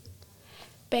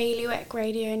Bailiwick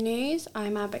Radio News,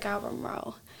 I'm Abigail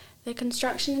Rumroll. The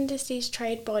Construction Industries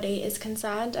Trade Body is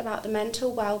concerned about the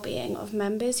mental well-being of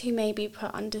members who may be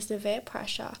put under severe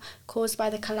pressure caused by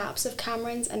the collapse of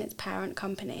Cameron's and its parent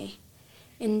company.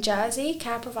 In Jersey,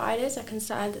 care providers are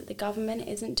concerned that the government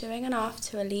isn't doing enough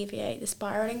to alleviate the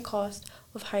spiralling cost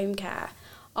of home care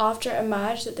after it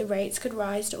emerged that the rates could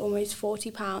rise to almost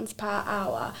 £40 per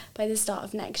hour by the start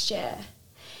of next year.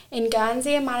 In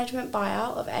Guernsey, a management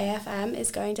buyout of AFM is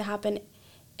going to happen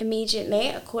immediately,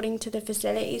 according to the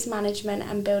facilities management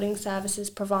and building services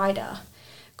provider.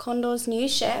 Condor's new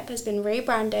ship has been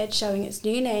rebranded, showing its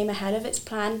new name ahead of its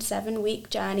planned 7-week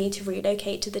journey to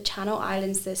relocate to the Channel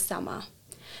Islands this summer.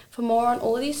 For more on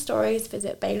all these stories,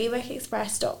 visit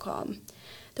bailiwickexpress.com.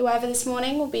 The weather this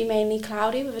morning will be mainly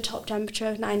cloudy with a top temperature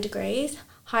of 9 degrees.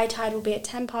 High tide will be at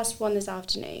 1:10 this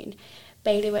afternoon.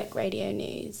 Bailiwick Radio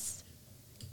News.